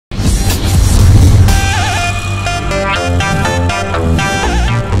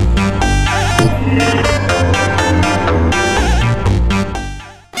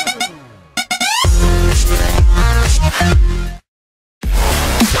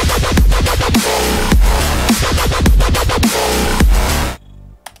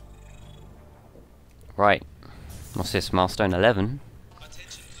Right. What's this? Milestone 11?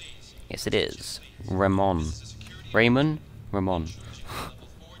 Yes, it is. Ramon. Ramon? Ramon.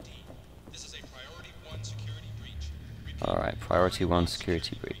 Alright, priority 1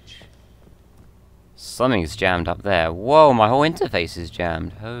 security breach. Something's jammed up there. Whoa, my whole interface is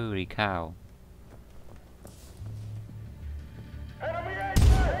jammed. Holy cow.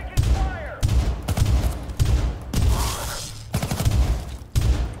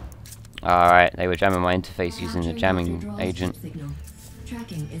 Alright, they were jamming my interface using the jamming agent.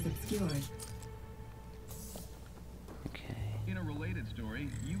 Tracking is obscured. Okay. In a related story,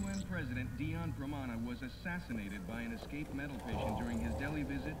 UN President Dion Pramana was assassinated by an escaped metal patient during his Delhi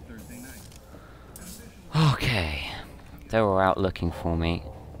visit Thursday night. Okay. They were out looking for me.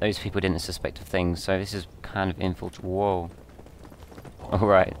 Those people didn't suspect a thing, so this is kind of infiltrate. Whoa.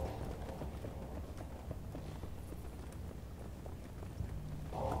 Alright.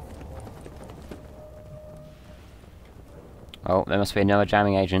 Oh, there must be another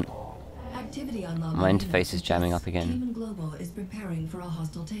jamming agent. Activity on My interface is jamming up again. Human Global is preparing for a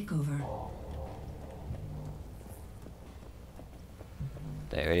hostile takeover.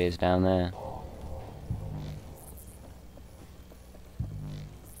 There it is down there.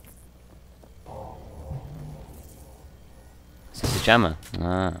 Is this a jammer?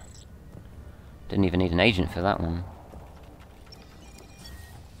 Ah. Didn't even need an agent for that one.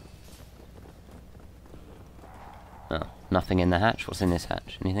 Oh, nothing in the hatch. What's in this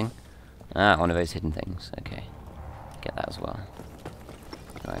hatch? Anything? Ah, one of those hidden things. Okay. Get that as well.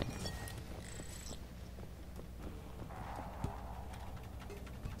 Right.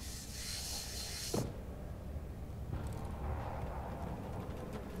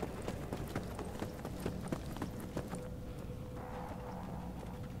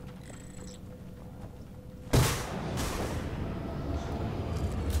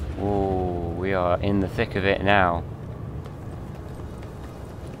 Ooh, we are in the thick of it now.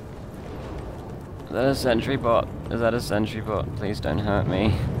 Is that a sentry bot? Is that a sentry bot? Please don't hurt me.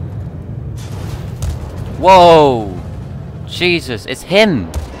 Whoa! Jesus, it's him!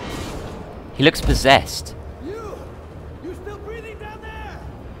 He looks possessed. You still breathing down there?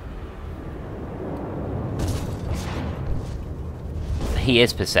 He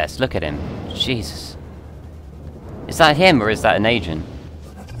is possessed. Look at him. Jesus. Is that him or is that an agent?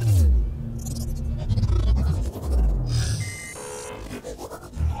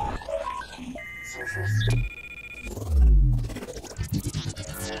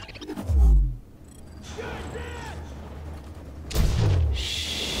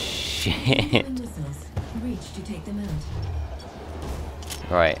 Shit. Reach to take them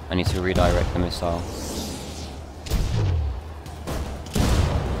out. Right, I need to redirect the missile.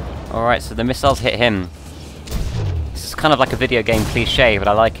 Alright, so the missiles hit him. This is kind of like a video game cliche, but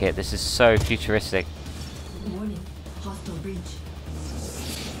I like it. This is so futuristic. Warning, hostile breach.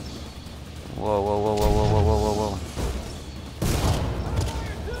 Whoa, whoa, whoa, whoa, whoa, whoa, whoa, whoa, whoa.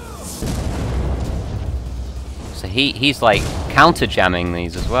 So he's like counter jamming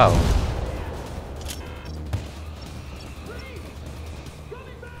these as well.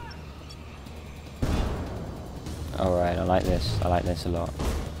 Alright, I like this. I like this a lot.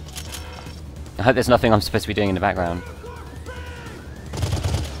 I hope there's nothing I'm supposed to be doing in the background.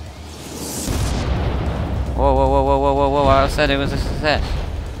 Whoa, whoa, whoa, whoa, whoa, whoa, whoa, I said it was a success.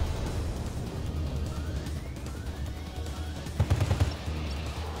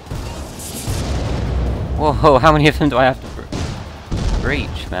 Whoa, how many of them do I have to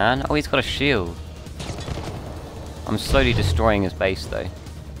breach, man? Oh, he's got a shield. I'm slowly destroying his base, though.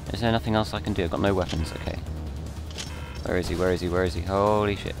 Is there nothing else I can do? I've got no weapons, okay. Where is he, where is he, where is he?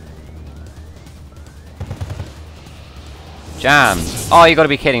 Holy shit. Jammed! Oh, you gotta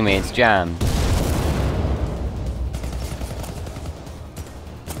be kidding me, it's jammed.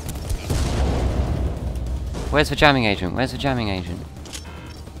 Where's the jamming agent? Where's the jamming agent?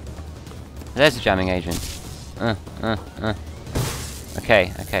 There's the jamming agent.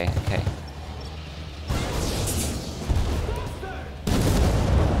 Okay, okay, okay.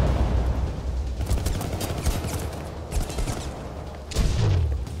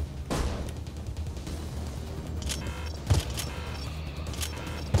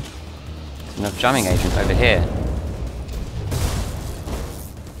 There's another jamming agent over here.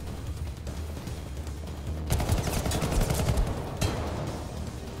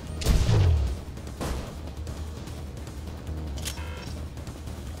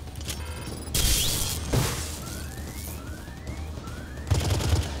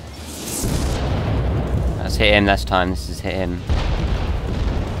 Hit him this time, this has hit him.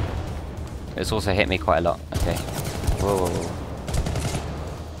 It's also hit me quite a lot. Okay. Whoa, whoa, whoa.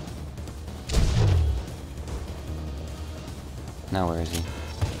 Now where is he?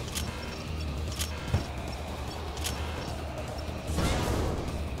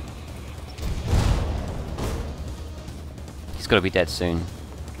 He's got to be dead soon.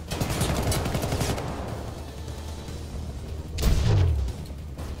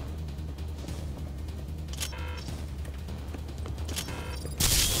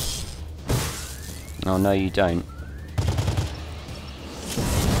 Oh no, you don't.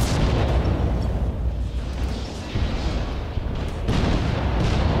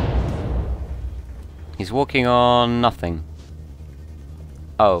 He's walking on nothing.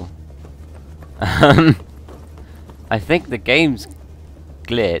 Oh. I think the game's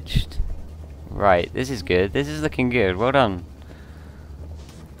glitched. Right, this is good. This is looking good. Well done.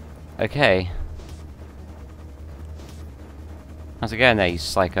 Okay. How's it going there, you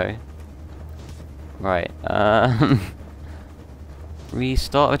psycho? Right,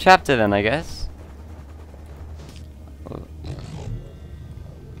 restart the chapter then, I guess.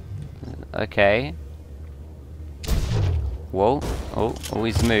 Okay. Whoa. Oh,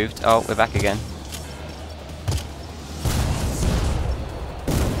 he's moved. Oh, we're back again.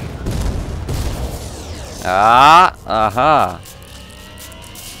 Ah! Aha!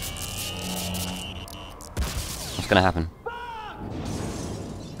 What's gonna happen?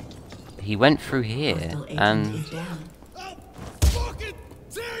 He went through here, Hostile agent and... is down. I'll fucking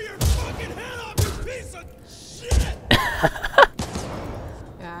tear your fucking head off, you piece of shit!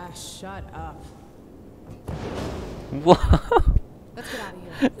 Ah, shut up. Whoa! Let's get out of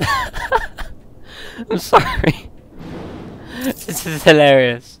here. I'm sorry. This is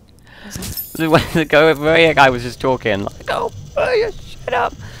hilarious. The guy was just talking like, "Oh, shut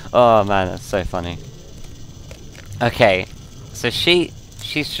up!" Oh man, that's so funny. Okay, so she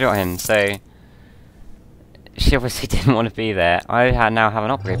shot him. So she obviously didn't want to be there. I now have an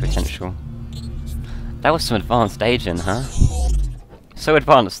upgrade potential. That was some advanced agent, huh? So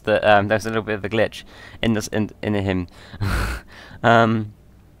advanced that there's a little bit of a glitch in this in him.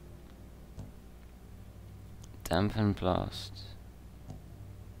 Dampen blast.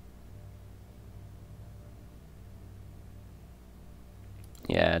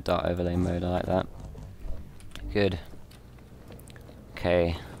 Yeah, dart overlay mode. I like that. Good.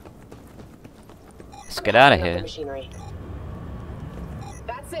 Okay. Let's get out of here.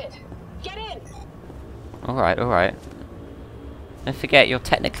 That's it. Get in. Alright, alright. Don't forget, you're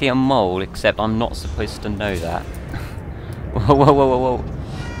technically a mole, except I'm not supposed to know that. Whoa, whoa, whoa, whoa, whoa.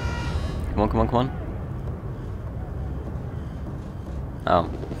 Come on, come on, come on. Oh.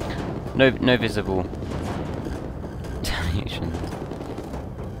 No visible retaliation.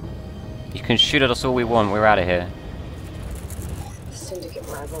 You can shoot at us all we want, we're out of here. The Syndicate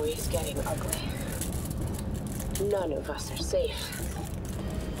rivalry is getting ugly. None of us are safe.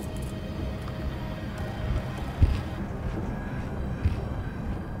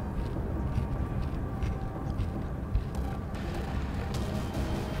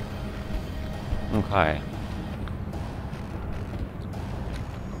 Okay.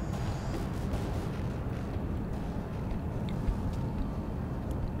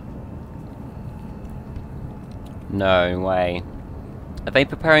 No way. Are they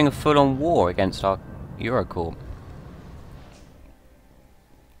preparing a full-on war against our Eurocorp?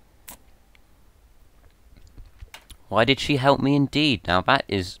 Why did she help me indeed? Now that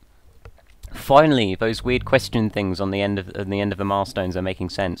is... Finally, those weird question things on the end of the milestones are making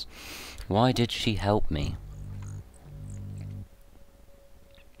sense. Why did she help me?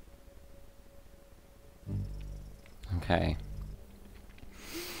 Okay.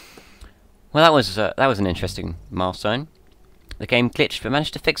 Well, that was an interesting milestone. The game glitched but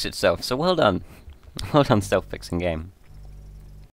managed to fix itself, so well done. Well done, self-fixing game.